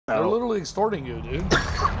They're literally extorting you, dude.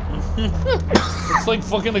 It's like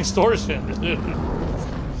fucking extortion, dude.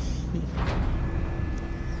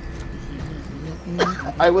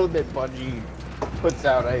 I will admit Bungie puts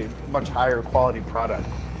out a much higher quality product.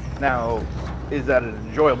 Now, is that an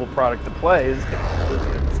enjoyable product to play? Is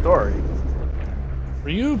the story. For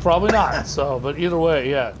you, probably not. So, but either way,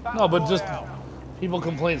 yeah. No, but just people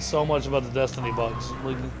complain so much about the Destiny bugs,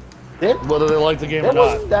 like whether they like the game or not. There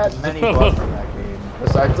wasn't that many bugs in that game.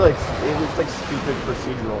 Besides, like it was like stupid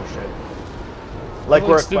procedural shit, like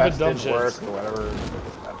where a quest didn't work or whatever.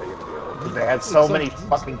 Not big of a deal. Because they had so many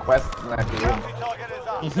fucking quests in that game.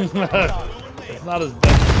 It's not as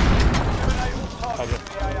bad. Okay.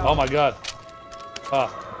 Oh my god. Ah.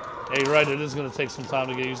 Yeah, you're right. It is going to take some time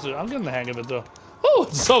to get used to it. I'm getting the hang of it though. Oh,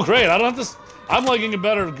 it's so great. I don't have to. I'm liking it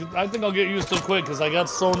better. I think I'll get used to it quick because I got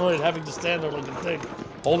so annoyed having to stand there like a thing,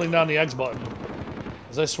 holding down the X button.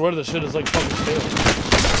 Because I swear this shit is like fucking scary.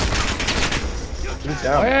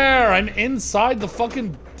 Where? I'm inside the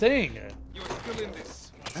fucking thing. You're still in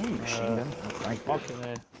this. Fucking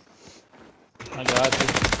A. I got you.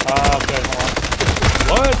 Ah, okay, hold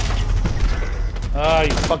on. What? Ah,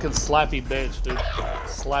 you fucking slappy bitch, dude.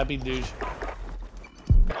 Slappy douche.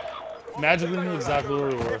 Magically knew exactly where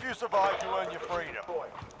we were. If you survive, you earn your freedom.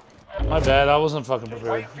 My bad, I wasn't fucking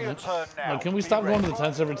prepared. Now, can we stop going to the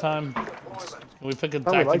tents every time? Can we pick a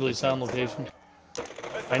tactically sound location?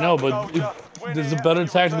 I know, but if there's a better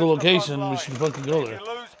tactical location, we should fucking go there.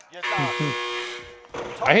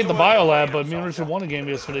 I hate the biolab, but me and Richard won a game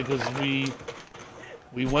yesterday because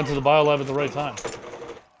we went to the biolab at the right time.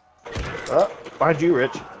 Behind you,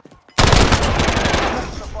 Rich.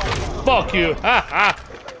 Fuck you! Ha ha!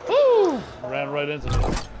 Woo! Ran right into me.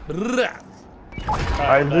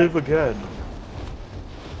 I live again.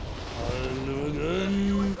 I live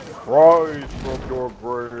again. Rise from your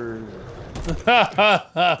grave.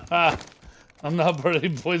 I'm not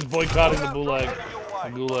boys boycotting the gulag.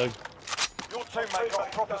 Your teammate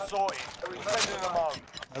got proper sorted. Sending them home.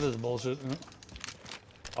 That is bullshit.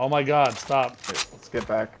 Oh my god, stop. Okay, let's get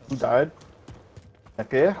back. Who died?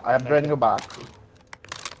 Okay, I'm bringing you back.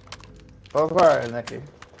 Over, Nicky.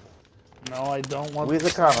 No, I don't want the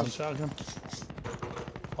shotgun.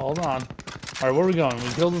 Hold on. Alright, where are we going? We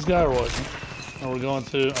killed this guy or what? Or we're going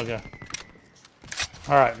to... Okay.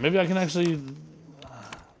 Alright, maybe I can actually...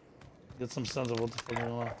 get some sense of what the fuck is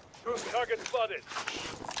going on. Target spotted.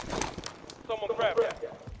 Someone grab it.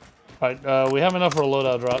 Alright, we have enough for a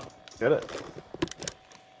loadout drop. Get it.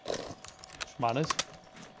 Minus.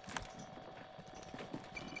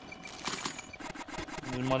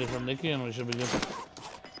 Need money from Nikki and we should be good.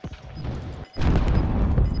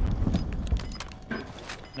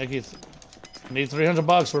 Nikki, need 300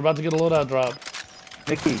 bucks. We're about to get a loadout drop.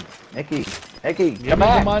 Nikki, give me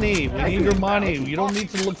the money. We need your money. You don't need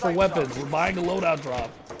to look for weapons. We're buying a loadout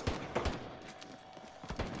drop.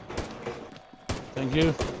 Thank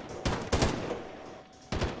you.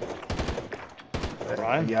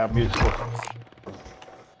 Brian? Yeah, musical.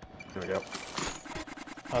 There we go.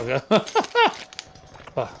 Okay.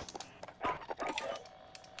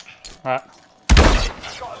 Alright.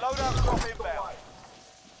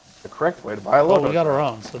 The correct way to buy a loadout. Oh, we got our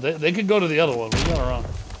own. So they could go to the other one. We got our own.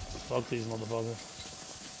 Fuck these motherfuckers.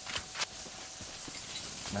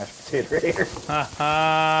 Mashed potato right here.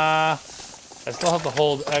 Haha. I still have to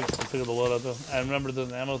hold X to figure the loadout though. And remember there's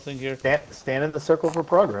an ammo thing here. Stand in the circle for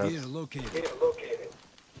progress. Beer located.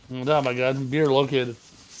 Oh my god, beer located.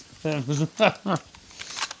 Stand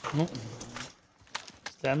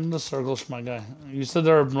in the circle, my guy. You said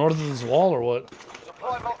they're north of this wall or what?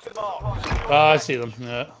 I see them,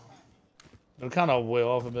 yeah. They're kind of way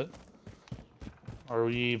off a bit. Are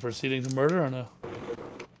we proceeding to murder or no?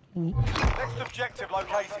 Next objective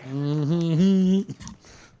located.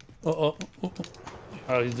 Oh,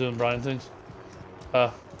 he's doing Brian things.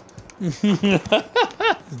 He's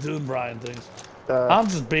doing Brian things. I'm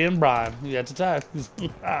just being Brian. You got to talk.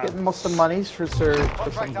 Getting most of the monies for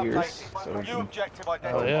some gears. So we can,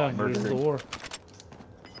 oh yeah, here's the war.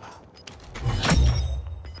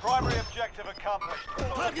 Primary objective accomplished.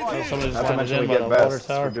 Somebody's not to mention we by get the water vests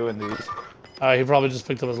tower. for doing these. He probably just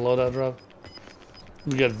picked up his loadout drop.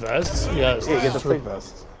 We get vests? Yes. Yeah, you get the big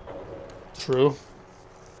vests. True.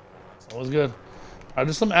 That was good.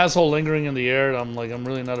 There's some asshole lingering in the air, and I'm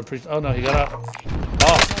really not appreciating. Oh no, he got out.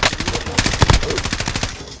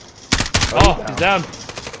 Oh, he's down.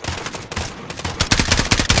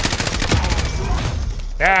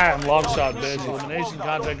 Yeah, and long shot, bitch. Elimination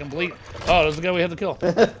contract complete. Oh, there's the guy we had to kill.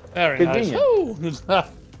 Very nice. Woo! This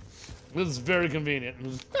is very convenient.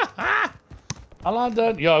 I like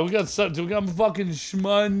that. Yo, we got fucking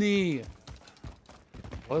shmoney.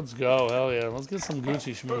 Let's go. Hell yeah. Let's get some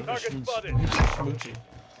Gucci schmoochie.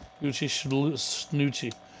 Gucci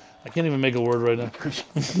snoochie. I can't even make a word right now.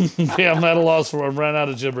 Yeah, I'm at a loss for it. I ran out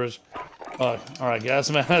of gibberish. Alright, gas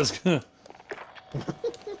mask.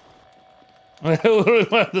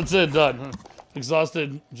 That's it, done.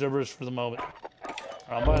 Exhausted gibberish for the moment.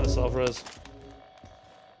 I'm buying a self-res.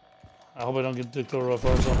 I hope I don't get dicked over or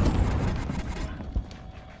something.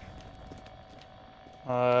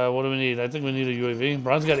 What do we need? I think we need a UAV.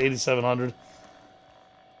 Brian's got 8,700.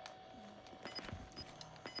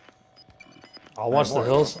 I'll watch the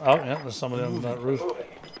hills. Oh, yeah, there's somebody on that roof.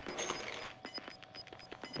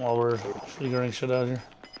 While we're figuring shit out here.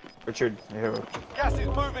 Richard, here. Gas is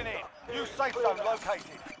moving in. New safe zone located.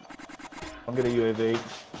 I'm gonna UAV.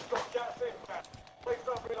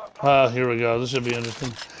 Here we go. This should be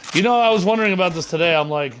interesting. You know, I was wondering about this today. I'm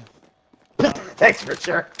like... Thanks,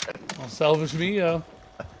 Richard. Well, selfish me, yo.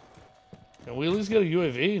 Can we at least get a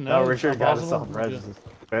UAV? No, Richard got a self-res.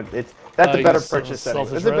 That's a better purchase anyway.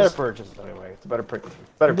 It's a better purchase anyway. It's a better purchase.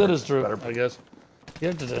 That is true, I guess. Yeah,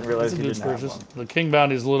 it's a good purchase. The King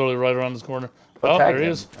Bounty is literally right around this corner. Oh, there he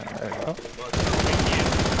is. Oh.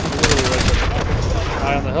 Literally right there.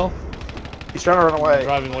 High on the hill. He's trying to run away.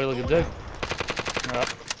 Driving away like a dick. Yeah.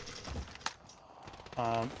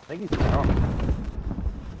 I think he's down.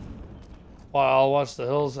 Well, I'll watch the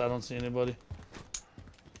hills. I don't see anybody.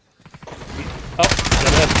 Oh, got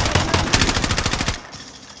ahead.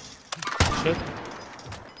 Shit.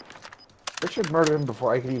 Richard murdered him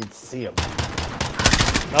before I could even see him.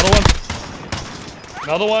 Another one.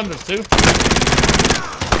 Another one. There's two.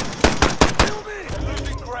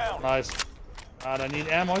 Nice. God, I need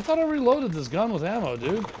ammo. I thought I reloaded this gun with ammo,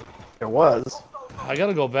 dude. It was. I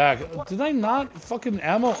gotta go back. Did I not fucking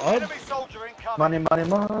ammo up? Money, money,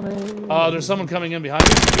 money. Oh, there's someone coming in behind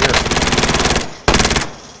me. Here.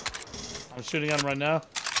 I'm shooting at him right now.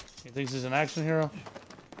 He thinks he's an action hero.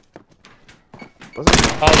 Was it?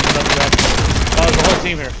 Oh, there's another guy. Oh, there's a whole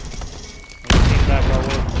team here. There's a team back our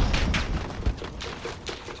way.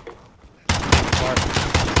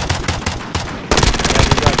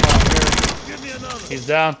 He's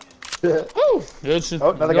down. Woo! Good shit.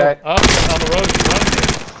 Oh, another guy. Up on the road. He's running.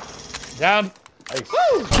 Down. Nice.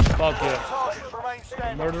 Woo! Fuck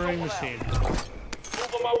yeah. Murdering machine.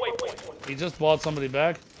 He just bought somebody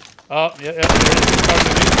back. Oh, yeah.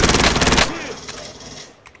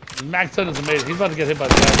 Mac-10 is amazing. He's about to get hit by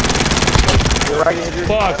the guy. You're right, Andrew.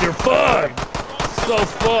 Fuck, you're fucked. So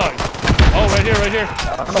fucked. Oh, right here. Right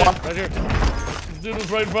here. This dude was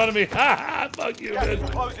right in front of me. Ha ha! Fuck you, dude.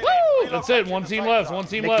 Woo! That's it. One team left. One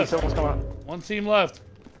team left. One team left.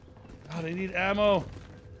 God, I need ammo.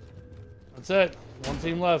 That's it. One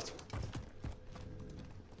team left.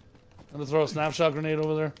 I'm gonna throw a snapshot grenade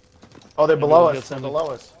over there. Oh, they're below us. They're below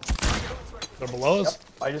us. They're below us?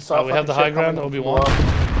 Yep. I just saw. We have the high ground. Obi-Wan.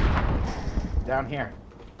 Down here.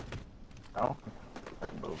 No. I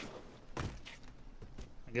can move.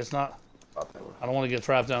 I guess not. I don't want to get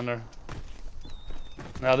trapped down there.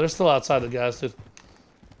 No, they're still outside the gas, dude.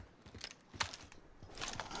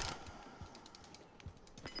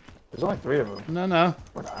 There's only 3 of them. No.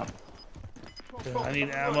 We're not. Dude, I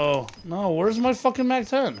need ammo. No, where's my fucking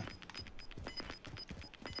Mac-10?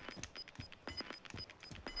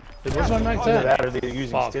 Dude, where's my Mac-10? Either that or they're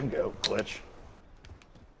using Stimgo glitch.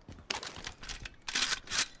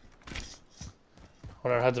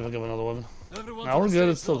 Whatever, I had to pick up another weapon. Now we're good,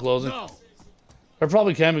 it's still closing. They're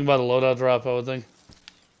probably camping by the loadout drop, I would think.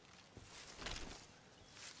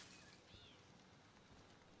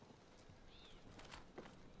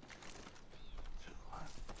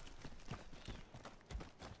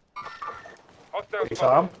 You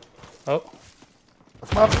saw him? Oh.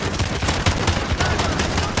 Come up.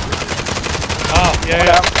 Oh,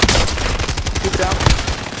 yeah. Keep down.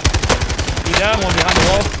 He down, one behind the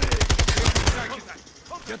wall.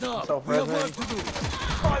 Get up. We have work to do.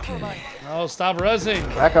 No, stop resing.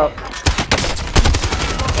 Back up.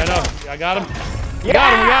 I know. I got him.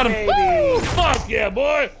 Yeah, got him. baby. Woo! Fuck yeah,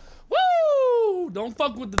 boy. Woo! Don't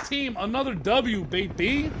fuck with the team. Another W,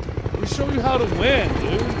 baby. We show you how to win,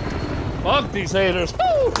 dude. Fuck these haters.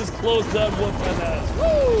 Woo! Just close that whoop that ass.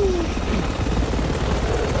 Woo!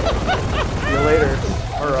 See you later.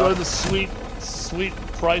 Enjoy the sweet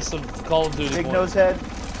price of Call of Duty. Big boy. nose head.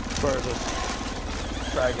 Perfect.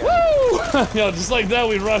 Try again. Woo! Yo, just like that,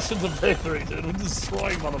 we rush into victory, dude. We're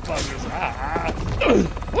destroying motherfuckers.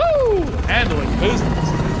 Woo! Handling business.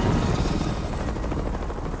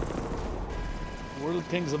 We're the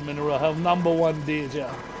kings of mineral health. #1 DJ.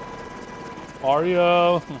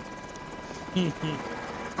 Mario.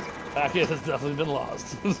 Packet has definitely been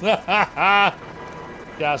lost.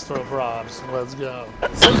 Gastro props. Let's go.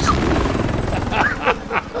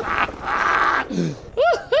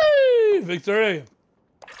 Victory.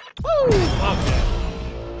 Woo! Okay.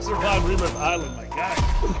 Survived Rebirth Island, my guy.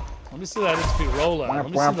 Let me see that XP rollout.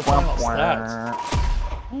 Let me see the final stats.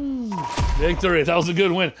 Victory. That was a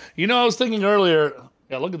good win. You know, I was thinking earlier.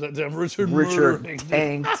 Yeah, look at that damn Richard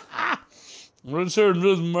tanked. Richard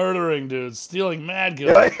was murdering dudes, stealing mad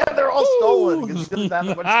kills. Yeah, they're all stolen. Because he doesn't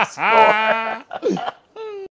have a bunch to store.